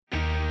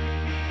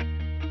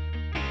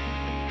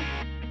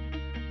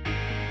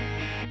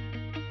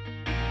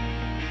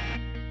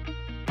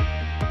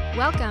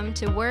Welcome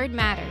to Word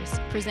Matters,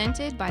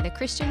 presented by the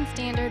Christian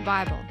Standard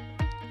Bible.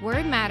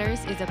 Word Matters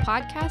is a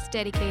podcast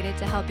dedicated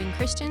to helping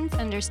Christians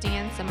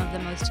understand some of the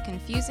most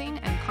confusing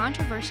and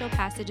controversial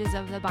passages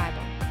of the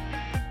Bible.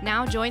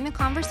 Now join the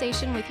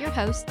conversation with your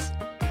hosts,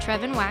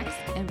 Trevin Wax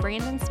and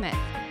Brandon Smith.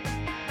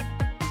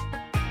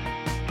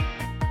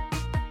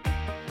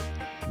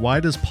 Why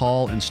does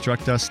Paul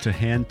instruct us to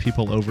hand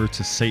people over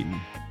to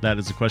Satan? That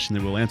is a question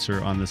that we'll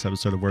answer on this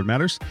episode of Word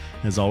Matters.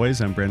 As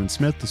always, I'm Brandon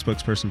Smith, the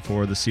spokesperson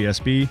for the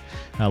CSB,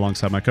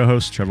 alongside my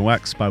co-host, Trevin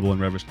Wax, Bible and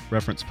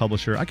Reference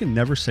publisher. I can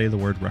never say the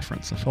word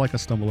reference. I feel like I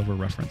stumble over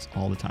reference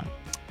all the time.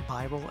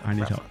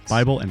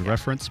 Bible and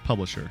Reference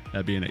publisher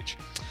at B&H.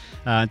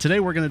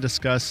 Today we're going to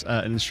discuss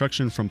an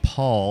instruction from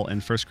Paul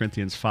in 1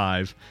 Corinthians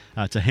 5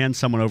 to hand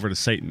someone over to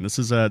Satan. This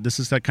is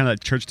that kind of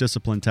church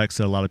discipline text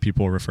that a lot of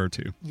people refer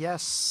to.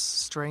 Yes,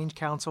 strange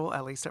counsel,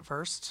 at least at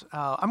first.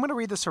 I'm going to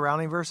read the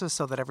surrounding verses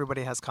so that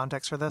everybody has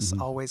context for this.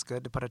 Mm-hmm. Always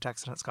good to put a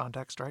text in its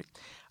context, right?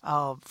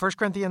 1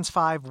 Corinthians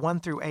 5, 1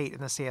 through 8 in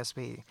the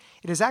CSB.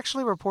 It is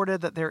actually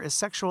reported that there is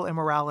sexual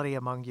immorality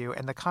among you,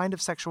 and the kind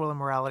of sexual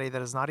immorality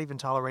that is not even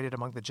tolerated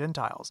among the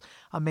Gentiles.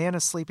 A man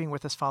is sleeping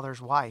with his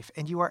father's wife,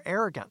 and you are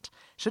arrogant.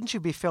 Shouldn't you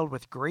be filled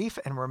with grief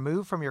and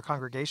remove from your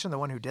congregation the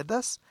one who did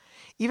this?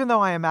 Even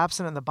though I am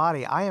absent in the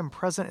body, I am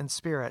present in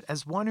spirit.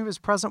 As one who is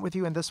present with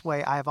you in this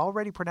way, I have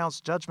already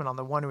pronounced judgment on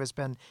the one who has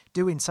been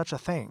doing such a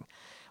thing.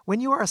 When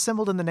you are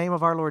assembled in the name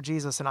of our Lord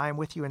Jesus, and I am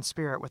with you in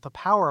spirit with the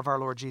power of our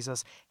Lord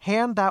Jesus,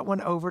 hand that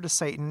one over to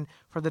Satan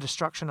for the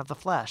destruction of the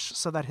flesh,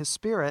 so that his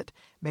spirit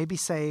may be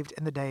saved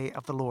in the day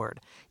of the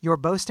Lord. Your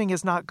boasting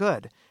is not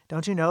good.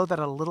 Don't you know that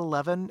a little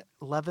leaven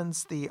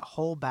leavens the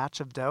whole batch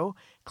of dough?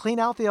 Clean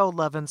out the old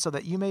leaven so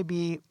that you may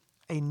be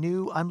a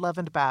new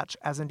unleavened batch,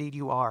 as indeed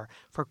you are.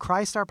 For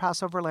Christ our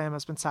Passover lamb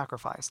has been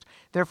sacrificed.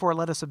 Therefore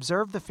let us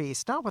observe the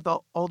feast, not with the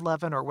old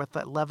leaven or with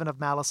the leaven of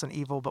malice and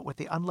evil, but with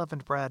the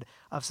unleavened bread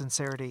of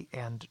sincerity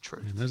and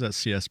truth. And there's that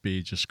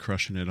CSB just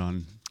crushing it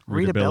on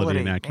readability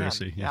and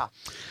accuracy. Man,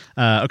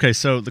 yeah. Okay,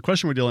 so the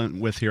question we're dealing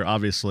with here,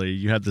 obviously,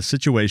 you have the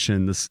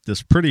situation,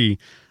 this pretty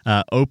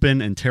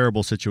open and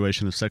terrible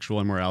situation of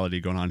sexual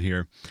immorality going on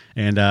here.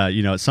 And,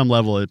 at some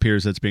level, it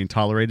appears it's being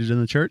tolerated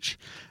in the church.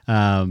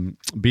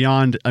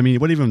 Beyond,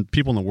 what even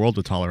people in the world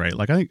would tolerate.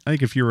 Like, I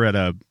think if you were at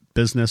a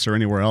business or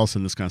anywhere else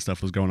and this kind of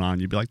stuff was going on,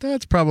 you'd be like,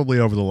 that's probably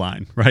over the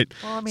line, right?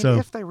 Well,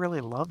 if they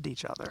really loved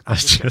each other.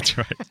 That's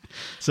right.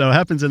 So it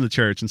happens in the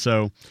church. And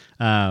so,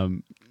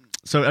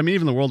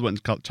 even the world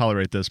wouldn't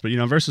tolerate this. But,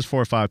 in verses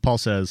 4 or 5, Paul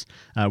says,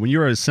 when you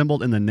are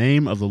assembled in the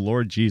name of the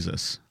Lord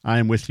Jesus, I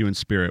am with you in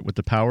spirit, with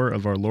the power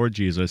of our Lord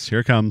Jesus. Here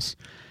it comes.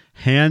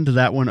 Hand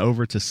that one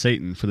over to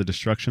Satan for the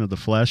destruction of the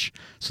flesh,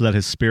 so that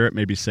his spirit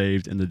may be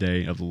saved in the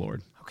day of the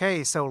Lord.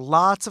 Okay, so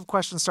lots of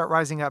questions start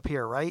rising up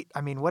here, right?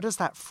 What does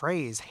that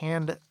phrase,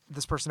 hand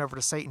this person over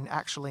to Satan,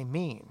 actually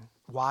mean?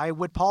 Why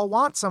would Paul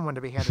want someone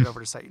to be handed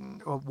over to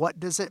Satan? What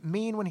does it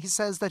mean when he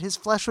says that his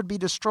flesh would be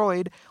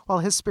destroyed while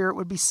his spirit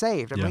would be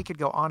saved? And we could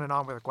go on and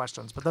on with the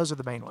questions, but those are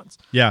the main ones.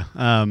 Yeah,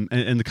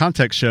 and the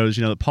context shows,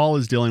 that Paul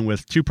is dealing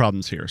with two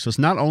problems here. So it's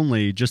not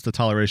only just the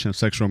toleration of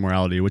sexual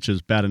immorality, which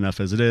is bad enough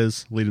as it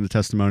is, leading to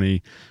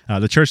testimony,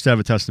 the church to have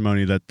a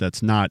testimony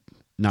that's not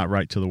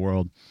right to the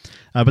world.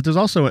 But there's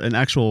also an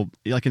actual,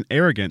 an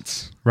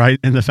arrogance, right?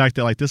 And the fact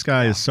that, this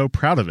guy is so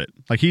proud of it.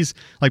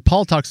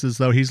 Paul talks as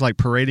though he's,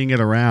 parading it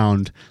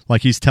around,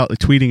 he's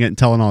tweeting it and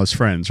telling all his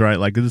friends, right?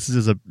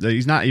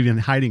 He's not even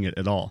hiding it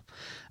at all.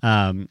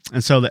 And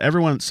so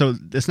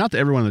it's not that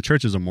everyone in the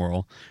church is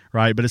immoral,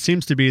 right? But it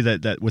seems to be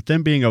that with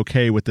them being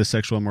okay with this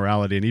sexual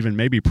immorality and even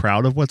maybe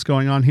proud of what's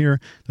going on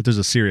here, that there's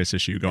a serious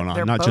issue going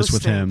on, not just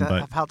with him,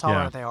 but of how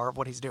tolerant they are of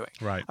what he's doing.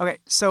 Right. Okay,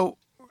 so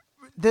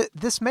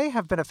this may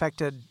have been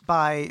affected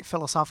by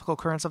philosophical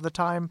currents of the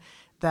time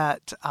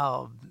that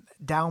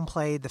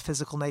downplayed the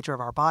physical nature of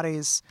our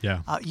bodies.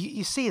 Yeah.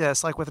 You see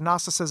this with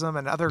Gnosticism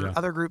and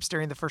other groups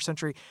during the first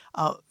century,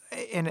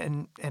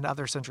 and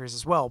other centuries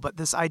as well. But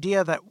this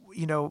idea that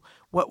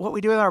what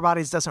we do with our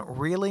bodies doesn't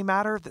really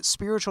matter. That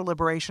spiritual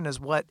liberation is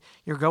what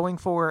you're going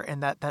for,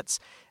 and that's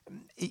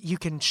you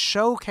can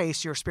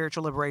showcase your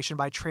spiritual liberation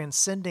by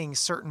transcending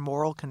certain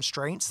moral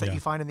constraints that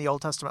you find in the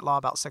Old Testament law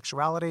about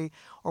sexuality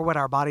or what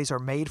our bodies are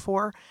made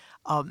for.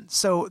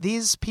 So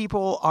these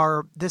people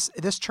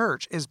this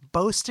church is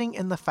boasting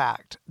in the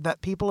fact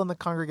that people in the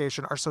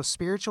congregation are so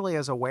spiritually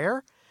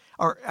aware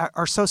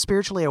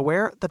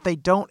that they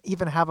don't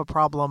even have a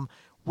problem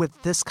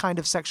with this kind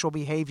of sexual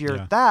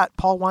behavior that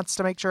Paul wants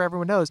to make sure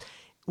everyone knows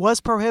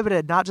was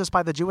prohibited not just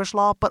by the Jewish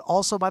law, but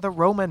also by the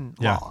Roman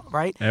law,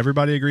 right?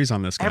 Everybody agrees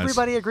on this, guys.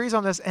 Everybody agrees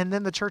on this, and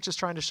then the church is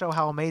trying to show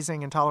how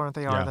amazing and tolerant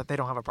they are that they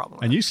don't have a problem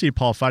with it. And you see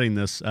Paul fighting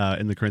this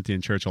in the Corinthian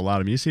church a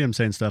lot. You see him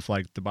saying stuff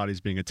like the body's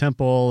being a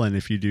temple, and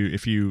if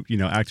you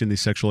act in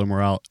these sexual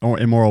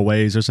immoral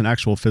ways, there's an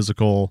actual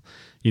physical,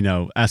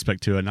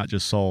 aspect to it, not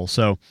just soul.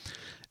 So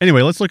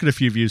anyway, let's look at a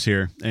few views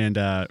here. And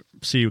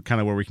see kind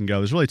of where we can go,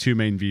 there's really two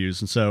main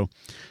views. And so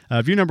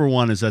view number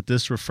one is that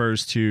this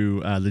refers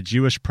to the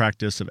Jewish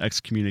practice of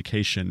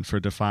excommunication for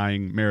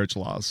defying marriage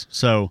laws.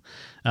 So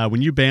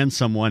when you ban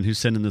someone who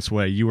sinned in this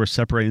way, you are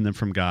separating them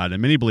from God.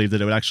 And many believe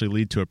that it would actually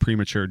lead to a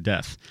premature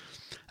death.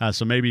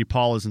 So maybe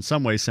Paul is in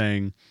some way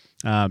saying,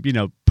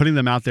 putting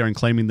them out there and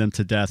claiming them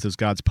to death is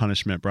God's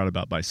punishment brought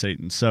about by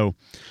Satan. So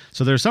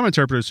there are some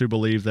interpreters who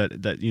believe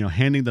that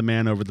handing the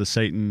man over to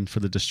Satan for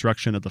the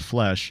destruction of the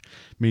flesh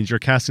means you're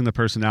casting the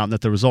person out, and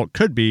that the result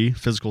could be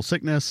physical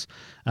sickness,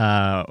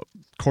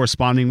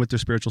 corresponding with their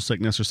spiritual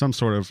sickness, or some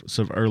sort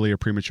of early or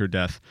premature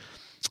death.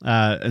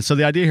 And so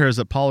the idea here is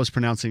that Paul is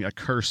pronouncing a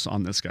curse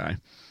on this guy,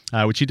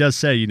 which he does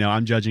say,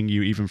 I'm judging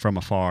you even from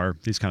afar,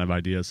 these kind of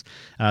ideas.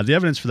 The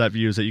evidence for that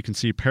view is that you can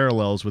see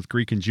parallels with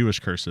Greek and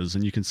Jewish curses,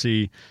 and you can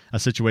see a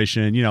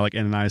situation, like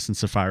Ananias and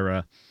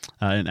Sapphira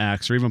in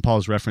Acts, or even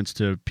Paul's reference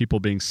to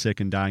people being sick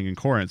and dying in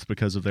Corinth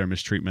because of their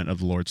mistreatment of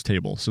the Lord's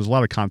table. So there's a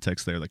lot of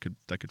context there that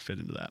could fit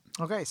into that.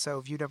 Okay,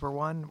 so view number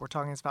one, we're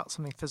talking about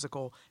something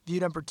physical. View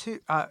number two,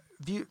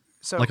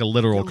 So like a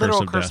literal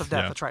curse of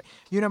death. Yeah. That's right.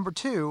 View number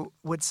two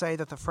would say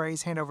that the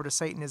phrase hand over to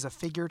Satan is a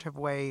figurative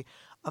way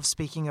of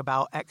speaking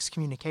about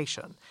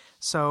excommunication.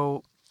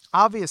 So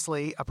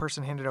obviously a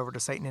person handed over to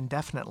Satan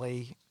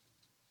indefinitely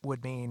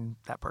would mean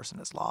that person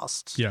is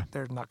lost. Yeah.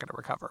 They're not going to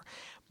recover.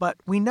 But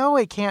we know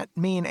it can't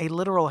mean a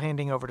literal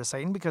handing over to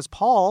Satan, because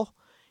Paul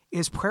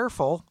is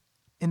prayerful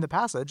in the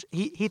passage.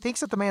 He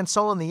thinks that the man's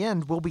soul in the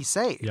end will be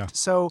saved. Yeah.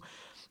 So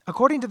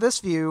according to this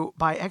view,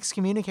 by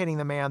excommunicating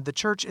the man, the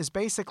church is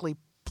basically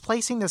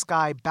placing this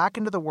guy back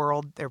into the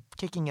world. They're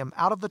kicking him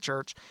out of the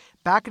church,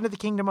 back into the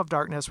kingdom of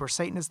darkness, where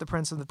Satan is the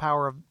prince and the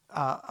power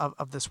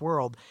of this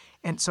world.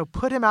 And so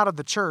put him out of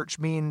the church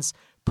means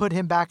put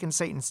him back in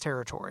Satan's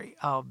territory.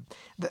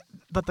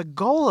 But the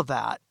goal of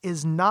that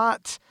is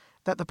not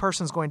that the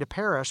person's going to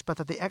perish, but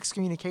that the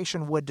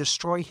excommunication would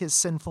destroy his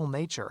sinful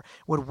nature,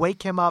 would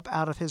wake him up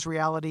out of his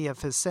reality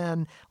of his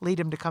sin, lead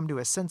him to come to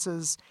his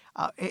senses.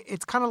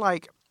 It's kind of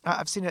like,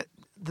 I've seen it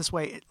this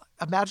way.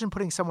 Imagine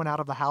putting someone out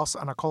of the house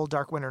on a cold,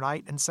 dark winter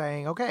night and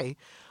saying, okay,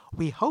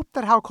 we hope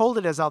that how cold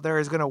it is out there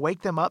is going to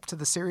wake them up to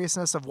the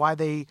seriousness of why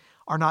they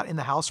are not in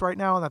the house right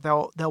now, and that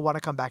they'll want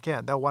to come back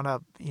in. They'll want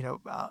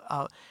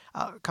to,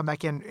 come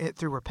back in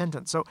through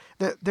repentance. So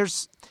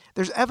there's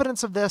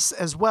evidence of this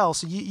as well.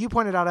 So you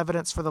pointed out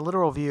evidence for the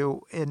literal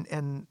view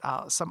in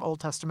some Old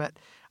Testament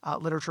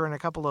literature and a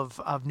couple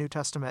of New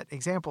Testament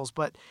examples,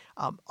 but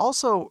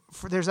also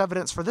there's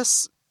evidence for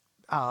this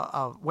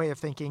way of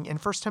thinking. In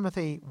 1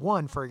 Timothy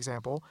 1, for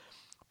example,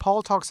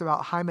 Paul talks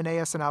about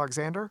Hymenaeus and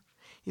Alexander.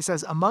 He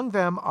says, among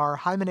them are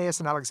Hymenaeus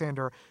and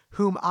Alexander,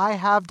 whom I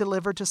have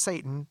delivered to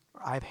Satan.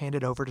 I've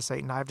handed over to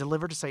Satan. I have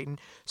delivered to Satan,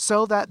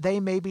 so that they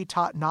may be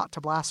taught not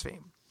to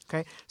blaspheme.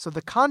 Okay, so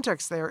the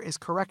context there is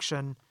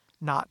correction,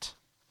 not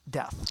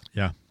death.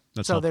 Yeah.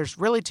 That's so helpful. There's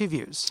really two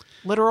views,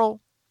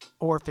 literal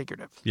or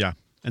figurative. Yeah.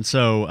 And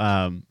so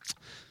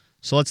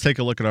let's take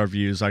a look at our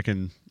views. I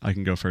can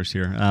go first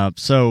here.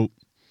 So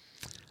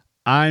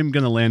I'm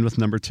going to land with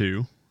number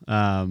two.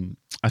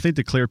 I think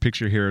the clear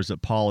picture here is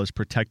that Paul is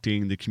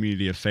protecting the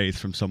community of faith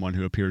from someone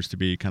who appears to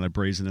be kind of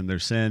brazen in their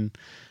sin,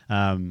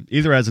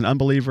 either as an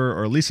unbeliever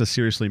or at least a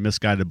seriously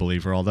misguided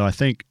believer, although I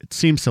think it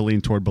seems to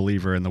lean toward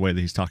believer in the way that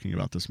he's talking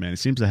about this man. He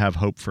seems to have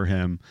hope for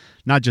him,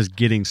 not just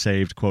getting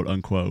saved, quote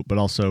unquote, but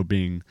also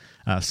being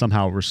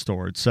somehow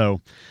restored.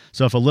 So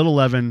if a little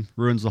leaven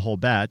ruins the whole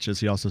batch, as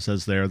he also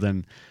says there,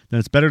 then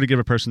it's better to give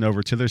a person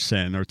over to their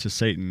sin or to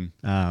Satan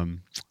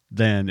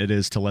than it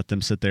is to let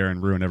them sit there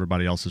and ruin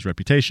everybody else's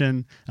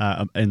reputation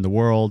in the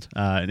world,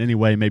 in any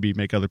way, maybe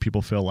make other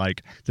people feel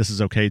like this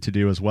is okay to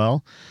do as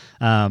well.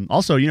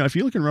 Also, if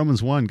you look in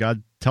Romans 1,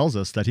 God tells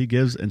us that he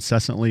gives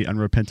incessantly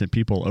unrepentant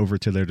people over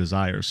to their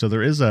desires. So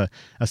there is a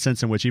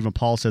sense in which even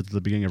Paul says at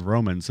the beginning of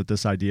Romans that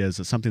this idea is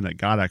something that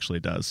God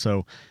actually does.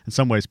 So in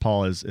some ways,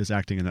 Paul is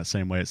acting in that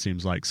same way, it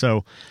seems like.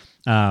 So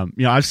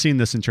I've seen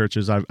this in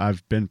churches.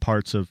 I've been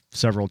parts of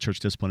several church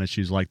discipline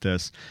issues like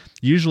this.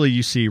 Usually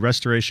you see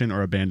restoration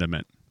or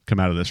abandonment come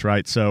out of this,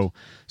 right? So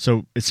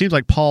it seems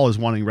like Paul is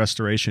wanting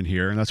restoration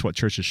here, and that's what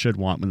churches should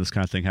want when this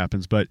kind of thing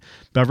happens. But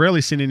I've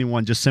rarely seen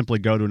anyone just simply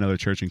go to another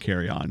church and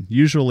carry on.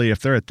 Usually if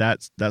they're at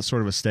that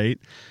sort of a state,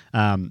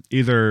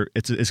 either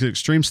it's an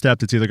extreme step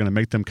that's either going to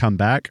make them come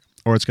back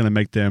or it's going to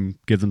make them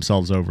give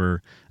themselves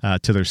over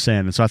to their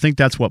sin. And so I think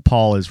that's what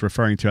Paul is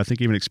referring to. I think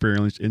even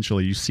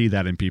experientially you see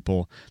that in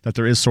people, that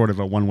there is sort of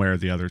a one way or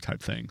the other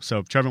type thing.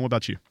 So Trevin, what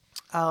about you?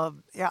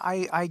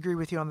 I agree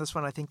with you on this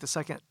one. I think the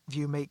second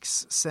view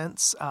makes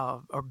sense,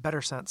 or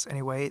better sense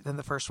anyway, than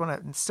the first one.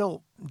 It's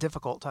still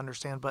difficult to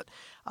understand, but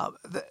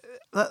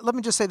let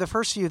me just say the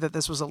first view, that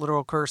this was a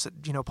literal curse,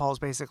 that, Paul is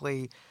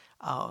basically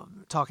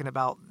talking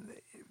about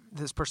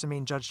this person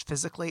being judged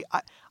physically.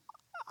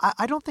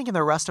 I don't think in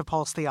the rest of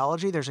Paul's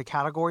theology there's a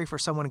category for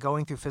someone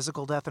going through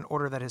physical death in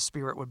order that his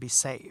spirit would be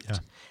saved. Yeah.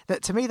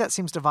 That, to me, that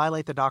seems to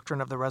violate the doctrine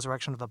of the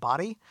resurrection of the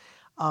body.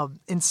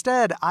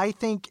 Instead, I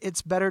think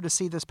it's better to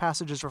see this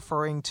passage as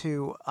referring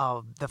to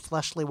the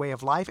fleshly way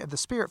of life and the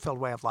spirit-filled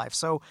way of life.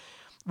 So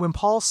when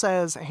Paul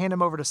says hand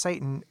him over to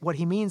Satan, what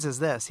he means is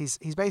this.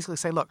 He's basically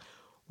saying, look,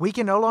 we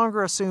can no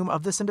longer assume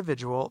of this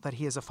individual that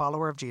he is a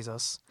follower of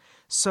Jesus.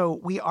 So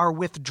we are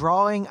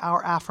withdrawing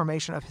our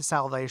affirmation of his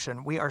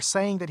salvation. We are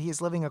saying that he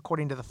is living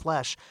according to the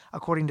flesh,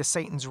 according to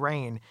Satan's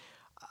reign.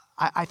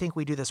 I think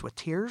we do this with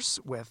tears,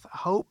 with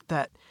hope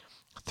that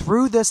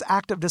through this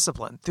act of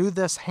discipline, through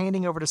this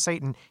handing over to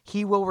Satan,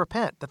 he will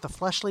repent, that the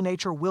fleshly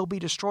nature will be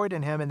destroyed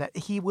in him, and that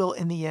he will,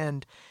 in the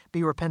end,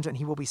 be repentant.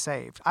 He will be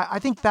saved. I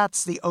think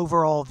that's the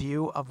overall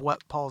view of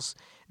what Paul's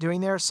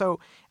doing there. So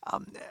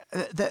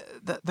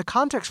the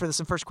context for this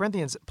in 1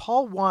 Corinthians,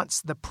 Paul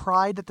wants the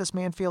pride that this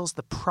man feels,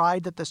 the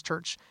pride that this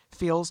church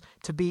feels,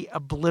 to be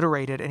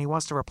obliterated, and he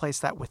wants to replace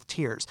that with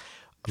tears.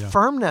 Yeah.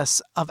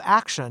 Firmness of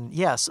action,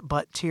 yes,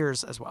 but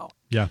tears as well.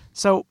 Yeah.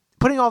 So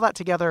putting all that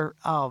together,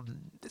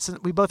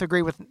 we both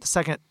agree with the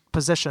second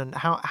position.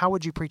 How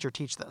would you preach or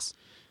teach this?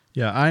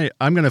 Yeah,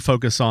 I'm going to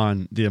focus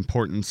on the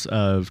importance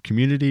of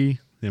community,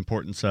 the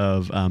importance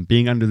of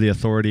being under the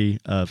authority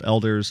of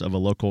elders of a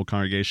local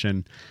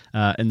congregation,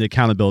 and the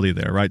accountability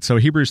there, right? So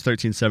Hebrews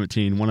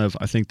 13:17, one of,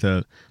 I think,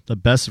 the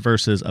best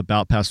verses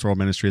about pastoral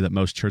ministry that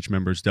most church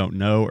members don't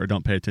know or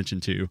don't pay attention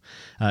to,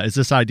 is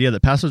this idea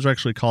that pastors are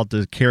actually called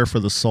to care for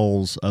the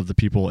souls of the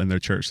people in their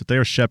church, that they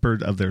are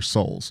shepherd of their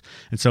souls.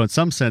 And so in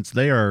some sense,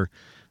 they are,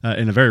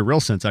 in a very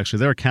real sense, actually,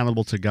 they're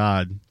accountable to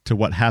God to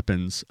what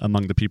happens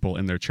among the people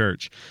in their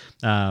church.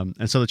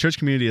 And so the church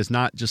community is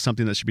not just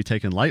something that should be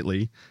taken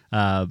lightly,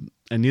 and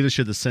neither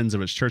should the sins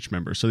of its church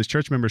members. So these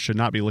church members should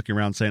not be looking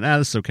around saying,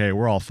 this is okay,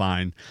 we're all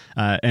fine.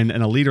 And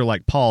a leader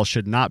like Paul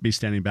should not be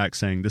standing back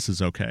saying, this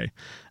is okay.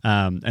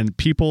 And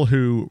people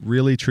who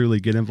really, truly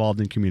get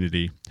involved in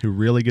community, who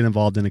really get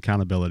involved in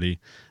accountability,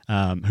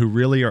 who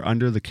really are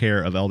under the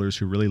care of elders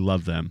who really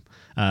love them,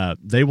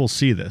 they will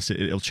see this.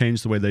 It'll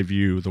change the way they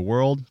view the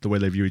world, the way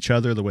they view each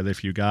other, the way they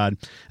view God.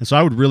 And so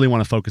I would really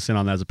want to focus in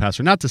on that as a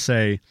pastor, not to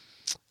say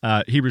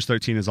Hebrews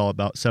 17 is all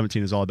about,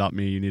 17 is all about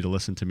me, you need to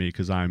listen to me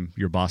because I'm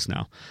your boss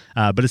now.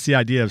 But it's the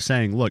idea of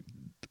saying, look,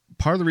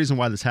 part of the reason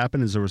why this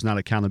happened is there was not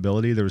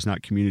accountability, there was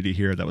not community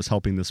here that was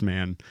helping this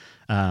man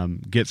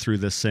get through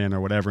this sin or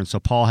whatever. And so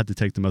Paul had to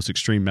take the most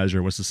extreme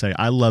measure, was to say,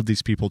 I love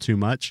these people too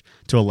much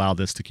to allow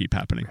this to keep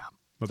happening. Yeah.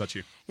 What about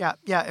you? Yeah.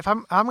 If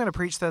I'm going to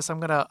preach this, I'm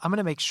going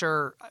to make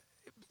sure,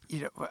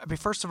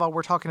 first of all,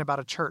 we're talking about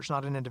a church,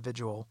 not an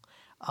individual,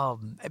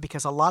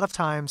 because a lot of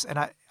times, and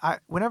I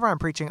whenever I'm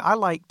preaching, I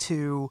like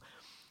to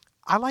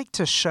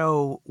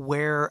show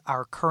where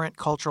our current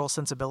cultural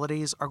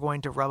sensibilities are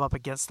going to rub up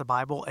against the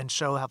Bible, and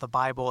show how the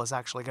Bible is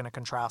actually going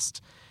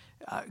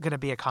to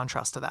be a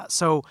contrast to that.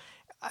 So.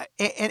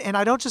 And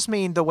I don't just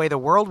mean the way the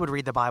world would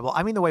read the Bible.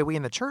 I mean the way we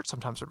in the church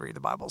sometimes would read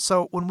the Bible.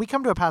 So when we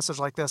come to a passage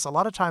like this, a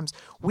lot of times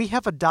we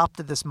have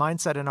adopted this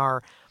mindset in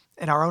our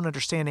own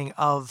understanding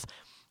of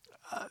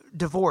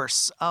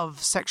divorce,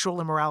 of sexual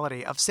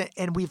immorality, of sin,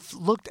 and we've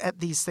looked at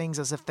these things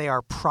as if they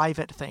are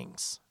private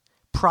things,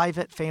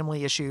 private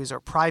family issues or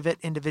private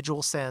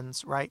individual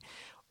sins, right?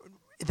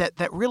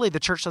 That really the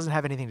church doesn't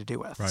have anything to do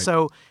with. Right.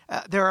 So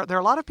there are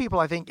a lot of people,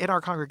 I think, in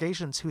our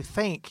congregations who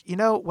think,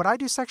 what I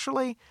do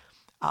sexually,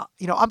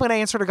 I'm going to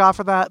answer to God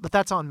for that, but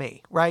that's on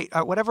me, right?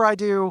 Whatever I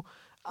do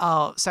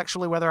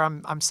sexually, whether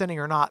I'm sinning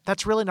or not,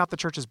 that's really not the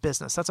church's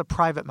business. That's a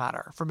private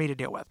matter for me to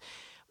deal with.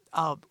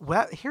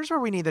 Here's where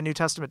we need the New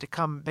Testament to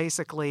come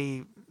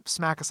basically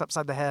smack us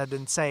upside the head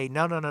and say,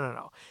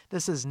 no.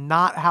 This is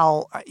not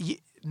how...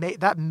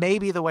 that may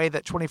be the way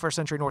that 21st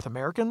century North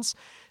Americans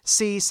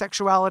see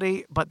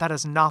sexuality, but that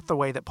is not the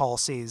way that Paul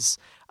sees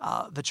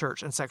the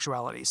church and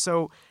sexuality.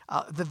 So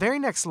the very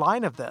next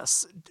line of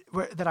this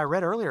that I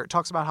read earlier, it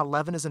talks about how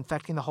leaven is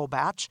infecting the whole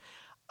batch.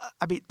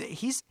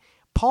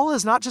 Paul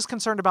is not just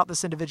concerned about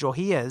this individual.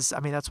 He is.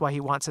 That's why he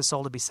wants his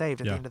soul to be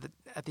saved at the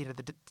end of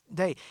the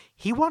day.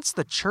 He wants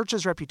the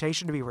church's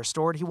reputation to be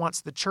restored. He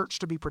wants the church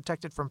to be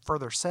protected from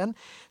further sin.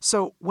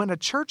 So when a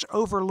church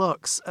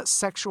overlooks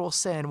sexual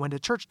sin, when the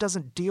church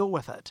doesn't deal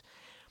with it,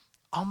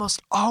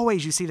 almost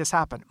always you see this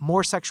happen.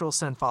 More sexual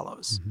sin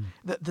follows.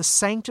 Mm-hmm. The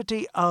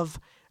sanctity of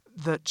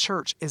the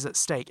church is at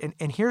stake.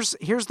 And here's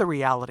the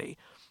reality.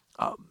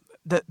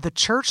 The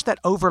church that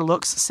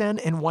overlooks sin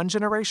in one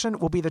generation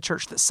will be the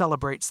church that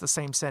celebrates the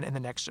same sin in the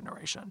next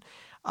generation.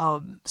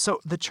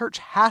 So the church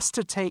has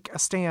to take a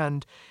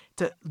stand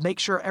to make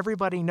sure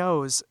everybody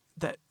knows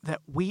that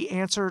we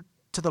answer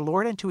to the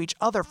Lord and to each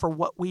other for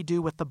what we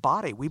do with the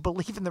body. We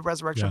believe in the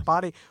resurrection of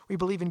body. We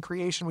believe in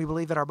creation. We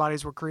believe that our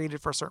bodies were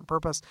created for a certain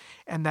purpose,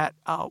 and that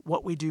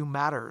what we do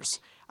matters.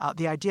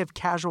 The idea of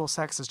casual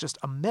sex is just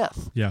a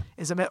myth. Yeah.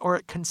 Is a myth,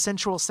 or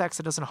consensual sex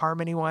that doesn't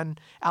harm anyone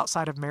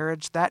outside of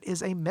marriage. That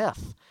is a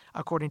myth,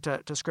 according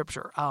to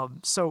Scripture.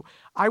 So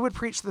I would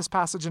preach this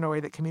passage in a way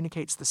that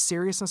communicates the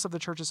seriousness of the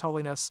church's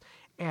holiness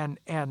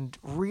and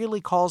really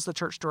calls the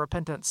church to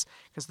repentance,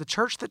 because the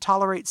church that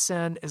tolerates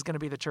sin is going to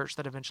be the church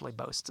that eventually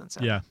boasts in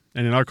sin. Yeah,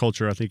 and in our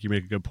culture, I think you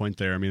make a good point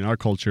there. In our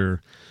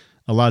culture,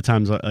 a lot of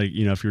times,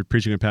 if you're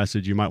preaching a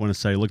passage, you might want to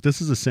say, look,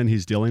 this is a sin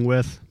he's dealing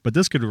with, but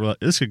this could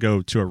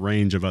go to a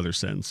range of other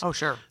sins. Oh,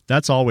 sure.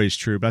 That's always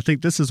true. But I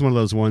think this is one of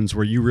those ones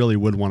where you really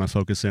would want to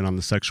focus in on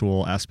the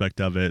sexual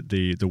aspect of it,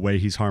 the way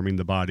he's harming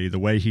the body, the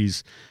way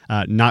he's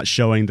not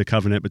showing the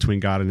covenant between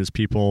God and his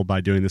people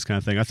by doing this kind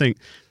of thing. I think,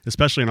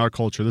 especially in our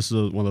culture, this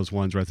is one of those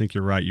ones where I think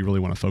you're right. You really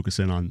want to focus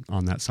in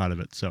on that side of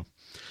it. So,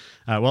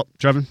 well,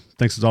 Trevin,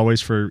 thanks as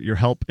always for your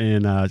help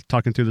in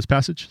talking through this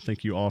passage.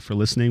 Thank you all for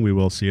listening. We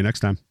will see you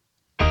next time.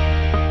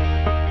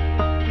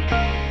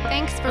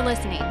 Thanks for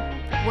listening.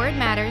 Word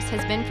Matters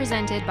has been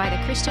presented by the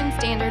Christian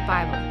Standard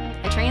Bible,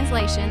 a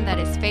translation that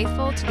is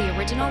faithful to the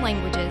original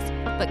languages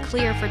but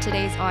clear for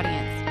today's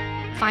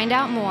audience. Find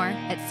out more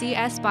at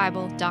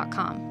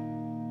csbible.com.